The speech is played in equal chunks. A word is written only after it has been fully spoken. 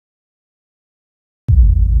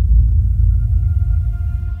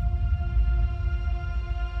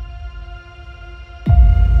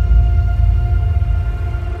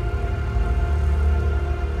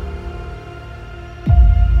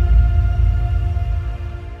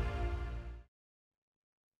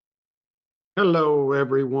Hello,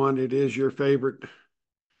 everyone. It is your favorite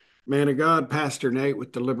man of God, Pastor Nate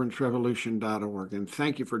with DeliveranceRevolution.org. And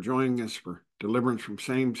thank you for joining us for deliverance from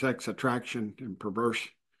same-sex attraction and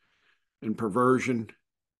perversion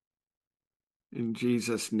in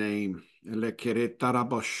Jesus' name. Let's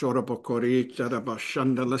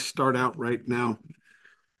start out right now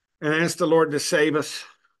and ask the Lord to save us.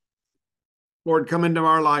 Lord, come into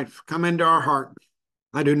our life, come into our heart.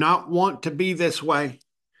 I do not want to be this way.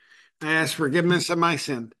 I ask forgiveness of my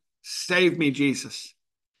sin. Save me, Jesus.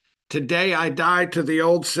 Today I die to the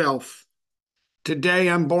old self. Today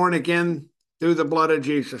I'm born again through the blood of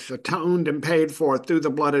Jesus, atoned and paid for through the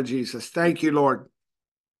blood of Jesus. Thank you, Lord.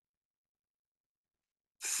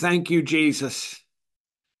 Thank you, Jesus.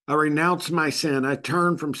 I renounce my sin. I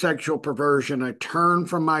turn from sexual perversion. I turn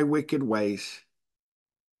from my wicked ways.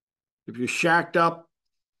 If you're shacked up,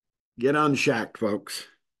 get unshacked, folks.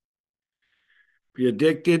 If you're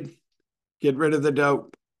addicted, get rid of the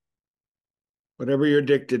dope, whatever you're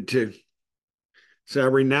addicted to. So I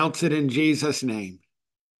renounce it in Jesus' name.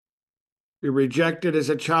 You're rejected as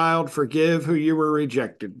a child. Forgive who you were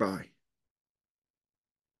rejected by.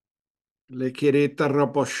 Folks,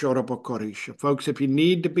 if you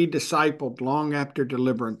need to be discipled long after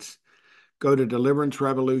deliverance, go to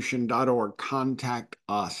deliverancerevolution.org. Contact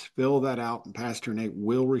us. Fill that out, and Pastor Nate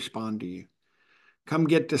will respond to you. Come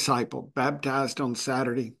get discipled, baptized on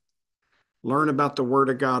Saturday. Learn about the Word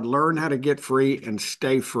of God. Learn how to get free and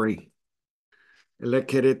stay free. Today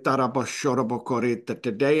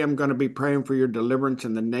I'm going to be praying for your deliverance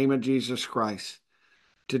in the name of Jesus Christ.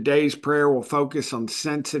 Today's prayer will focus on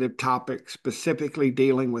sensitive topics, specifically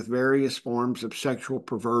dealing with various forms of sexual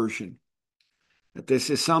perversion. If this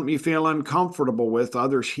is something you feel uncomfortable with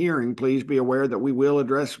others hearing, please be aware that we will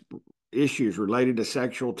address issues related to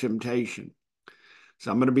sexual temptation. So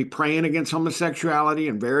I'm going to be praying against homosexuality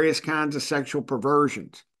and various kinds of sexual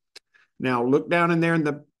perversions. Now, look down in there in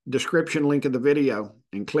the description link of the video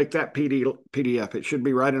and click that PDF. It should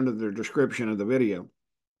be right under the description of the video.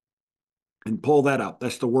 And pull that up.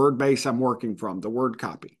 That's the word base I'm working from, the word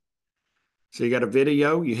copy. So you got a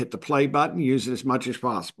video, you hit the play button, use it as much as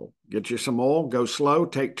possible. Get you some oil, go slow,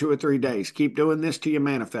 take 2 or 3 days. Keep doing this till you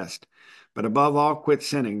manifest. But above all, quit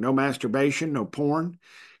sinning. No masturbation, no porn.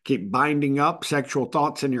 Keep binding up sexual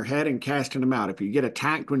thoughts in your head and casting them out. If you get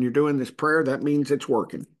attacked when you're doing this prayer, that means it's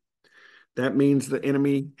working. That means the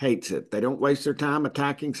enemy hates it. They don't waste their time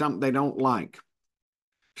attacking something they don't like.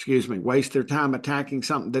 Waste their time attacking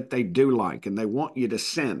something that they do like, and they want you to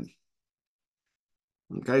sin.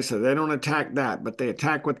 Okay, so they don't attack that, but they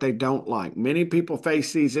attack what they don't like. Many people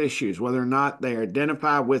face these issues, whether or not they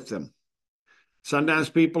identify with them. Sometimes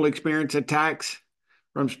people experience attacks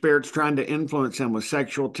from spirits trying to influence them with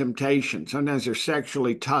sexual temptation. Sometimes they're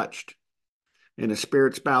sexually touched in a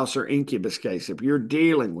spirit, spouse, or incubus case. If you're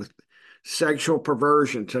dealing with sexual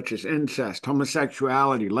perversion, such as incest,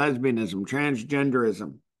 homosexuality, lesbianism,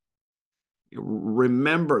 transgenderism,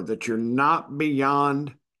 remember that you're not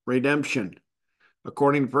beyond redemption.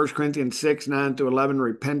 According to 1 Corinthians 6, 9 to 11,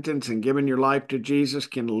 repentance and giving your life to Jesus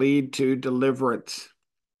can lead to deliverance.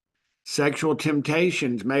 Sexual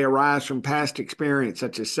temptations may arise from past experience,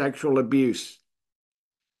 such as sexual abuse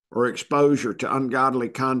or exposure to ungodly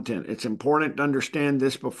content. It's important to understand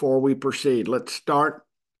this before we proceed. Let's start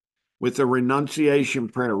with the renunciation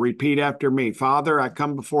prayer. Repeat after me. Father, I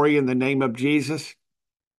come before you in the name of Jesus.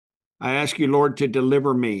 I ask you, Lord, to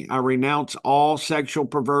deliver me. I renounce all sexual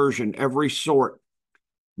perversion, every sort.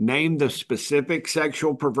 Name the specific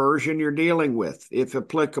sexual perversion you're dealing with, if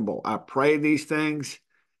applicable. I pray these things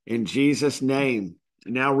in Jesus' name.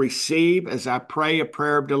 Now receive as I pray a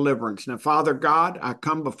prayer of deliverance. Now, Father God, I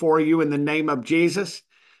come before you in the name of Jesus.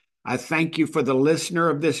 I thank you for the listener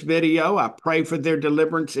of this video. I pray for their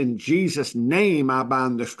deliverance in Jesus' name. I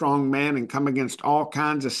bind the strong man and come against all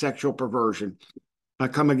kinds of sexual perversion. I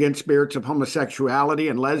come against spirits of homosexuality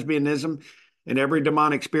and lesbianism and every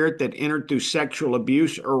demonic spirit that entered through sexual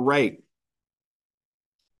abuse or rape.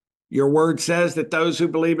 Your word says that those who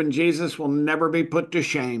believe in Jesus will never be put to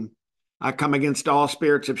shame. I come against all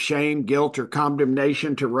spirits of shame, guilt, or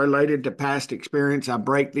condemnation related to past experience. I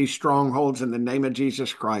break these strongholds in the name of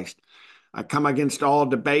Jesus Christ. I come against all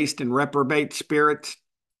debased and reprobate spirits,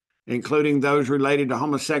 including those related to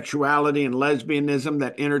homosexuality and lesbianism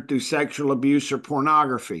that entered through sexual abuse or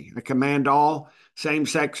pornography. I command all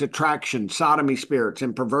same-sex attraction, sodomy spirits,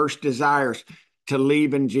 and perverse desires to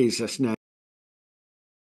leave in Jesus' name.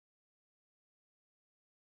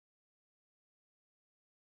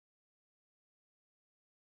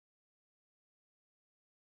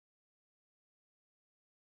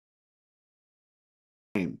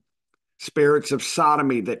 Spirits of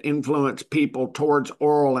sodomy that influence people towards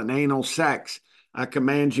oral and anal sex, I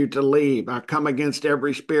command you to leave. I come against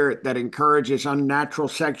every spirit that encourages unnatural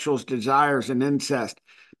sexual desires and incest.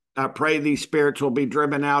 I pray these spirits will be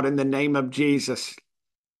driven out in the name of Jesus.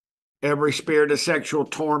 Every spirit of sexual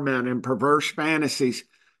torment and perverse fantasies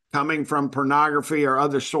coming from pornography or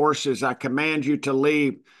other sources, I command you to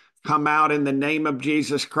leave. Come out in the name of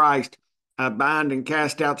Jesus Christ. I bind and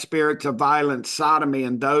cast out spirits of violence, sodomy,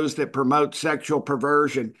 and those that promote sexual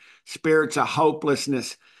perversion, spirits of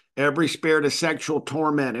hopelessness. Every spirit of sexual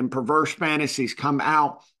torment and perverse fantasies come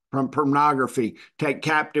out from pornography. Take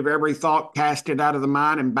captive every thought, cast it out of the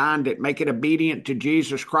mind and bind it. Make it obedient to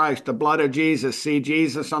Jesus Christ, the blood of Jesus. See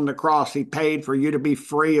Jesus on the cross. He paid for you to be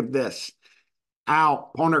free of this.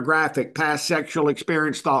 Out. Pornographic, past sexual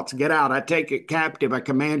experience thoughts. Get out. I take it captive. I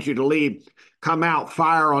command you to leave. Come out.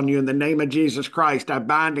 Fire on you in the name of Jesus Christ. I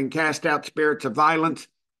bind and cast out spirits of violence,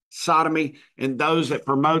 sodomy, and those that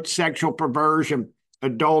promote sexual perversion,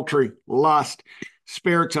 adultery, lust,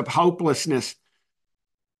 spirits of hopelessness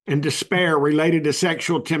and despair related to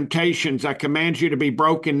sexual temptations. I command you to be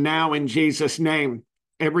broken now in Jesus' name.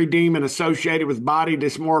 Every demon associated with body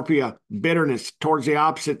dysmorphia, bitterness towards the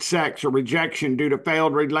opposite sex, or rejection due to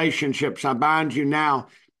failed relationships, I bind you now.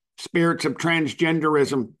 Spirits of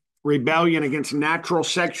transgenderism, rebellion against natural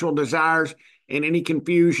sexual desires, and any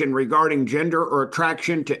confusion regarding gender or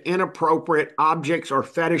attraction to inappropriate objects or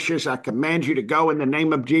fetishes, I command you to go in the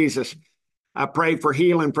name of Jesus. I pray for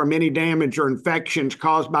healing from any damage or infections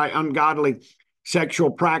caused by ungodly sexual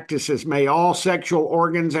practices. May all sexual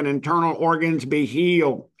organs and internal organs be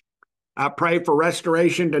healed. I pray for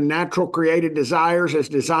restoration to natural created desires as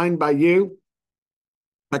designed by you.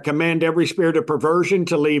 I command every spirit of perversion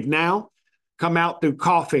to leave now. Come out through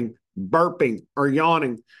coughing, burping, or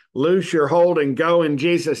yawning. Loose your hold and go in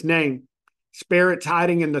Jesus' name. Spirits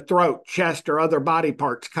hiding in the throat, chest, or other body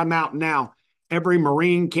parts, come out now. Every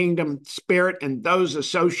marine kingdom spirit and those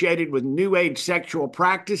associated with New Age sexual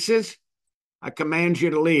practices, I command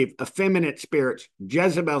you to leave. Effeminate spirits,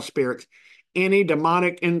 Jezebel spirits, any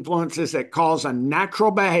demonic influences that cause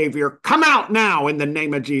unnatural behavior, come out now in the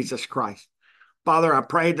name of Jesus Christ. Father, I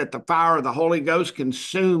pray that the fire of the Holy Ghost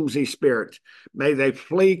consumes these spirits. May they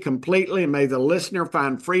flee completely, and may the listener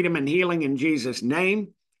find freedom and healing in Jesus'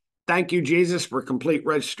 name. Thank you, Jesus, for complete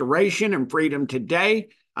restoration and freedom today.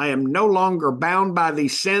 I am no longer bound by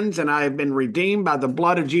these sins, and I have been redeemed by the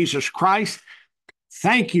blood of Jesus Christ.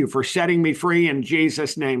 Thank you for setting me free in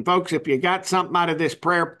Jesus' name. Folks, if you got something out of this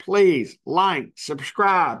prayer, please like,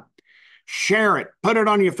 subscribe, share it, put it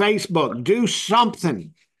on your Facebook. Do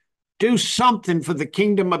something. Do something for the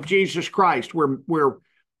kingdom of Jesus Christ. We're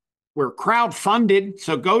crowdfunded,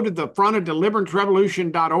 so go to the front of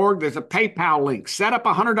deliverancerevolution.org. There's a PayPal link. Set up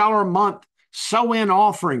 $100 a month, sow in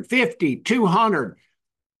offering, 50, 200,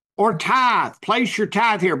 or tithe. Place your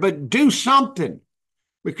tithe here, but do something.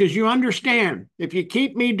 Because you understand, if you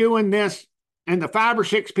keep me doing this and the 5 or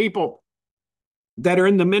 6 people that are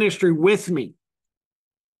in the ministry with me,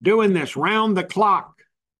 doing this round the clock,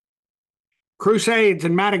 crusades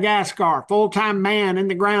in Madagascar, full-time man in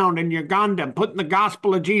the ground in Uganda, putting the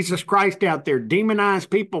gospel of Jesus Christ out there,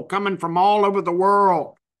 demonized people coming from all over the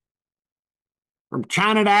world, from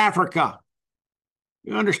China to Africa.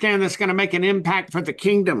 You understand that's going to make an impact for the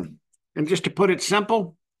kingdom. And just to put it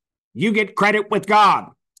simple, you get credit with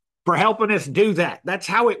God for helping us do that. That's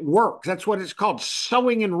how it works. That's what it's called,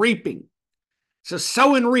 sowing and reaping. So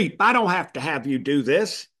sow and reap. I don't have to have you do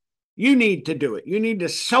this. You need to do it. You need to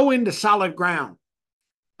sow into solid ground.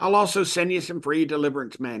 I'll also send you some free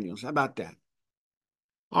deliverance manuals. How about that?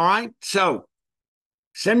 All right. So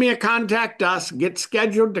send me a contact us. Get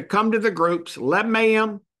scheduled to come to the groups, 11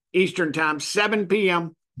 a.m. Eastern Time, 7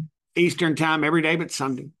 p.m. Eastern Time every day but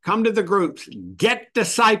Sunday. Come to the groups. Get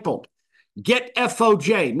discipled. Get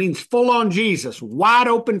FOJ, means full on Jesus, wide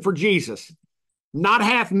open for Jesus, not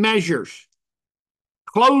half measures,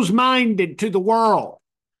 closed-minded to the world,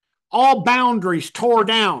 all boundaries tore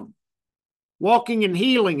down, walking in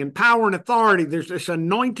healing and power and authority. There's this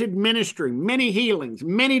anointed ministry, many healings,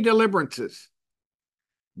 many deliverances.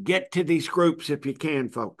 Get to these groups if you can,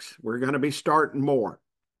 folks. We're going to be starting more.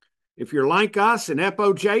 If you're like us and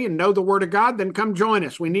FOJ and know the Word of God, then come join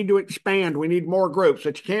us. We need to expand. We need more groups,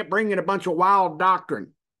 but you can't bring in a bunch of wild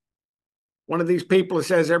doctrine. One of these people that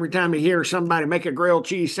says every time he hears somebody make a grilled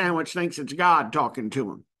cheese sandwich, thinks it's God talking to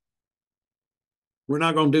him. We're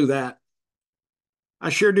not going to do that. I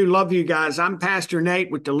sure do love you guys. I'm Pastor Nate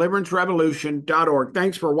with deliverancerevolution.org.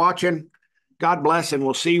 Thanks for watching. God bless, and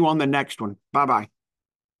we'll see you on the next one. Bye-bye.